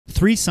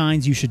3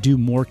 signs you should do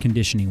more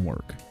conditioning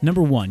work.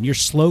 Number 1, you're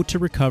slow to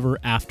recover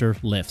after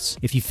lifts.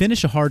 If you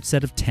finish a hard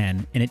set of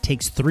 10 and it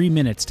takes 3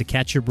 minutes to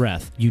catch your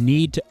breath, you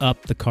need to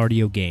up the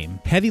cardio game.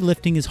 Heavy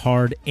lifting is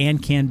hard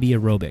and can be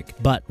aerobic,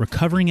 but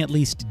recovering at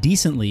least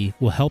decently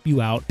will help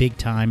you out big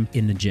time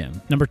in the gym.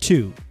 Number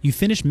 2, you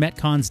finish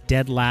Metcons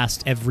dead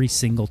last every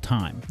single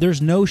time.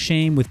 There's no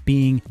shame with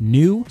being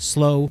new,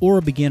 slow, or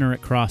a beginner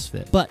at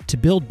CrossFit, but to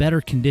build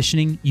better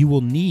conditioning, you will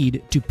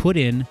need to put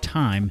in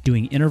time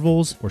doing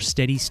intervals or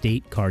steady state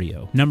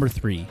cardio. Number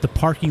 3, the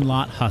parking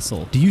lot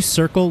hustle. Do you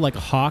circle like a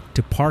hawk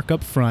to park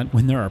up front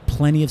when there are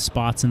plenty of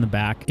spots in the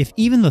back? If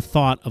even the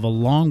thought of a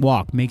long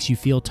walk makes you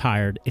feel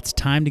tired, it's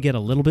time to get a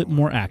little bit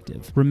more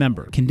active.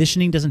 Remember,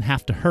 conditioning doesn't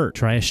have to hurt.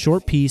 Try a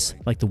short piece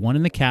like the one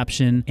in the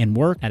caption and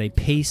work at a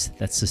pace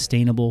that's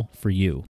sustainable for you.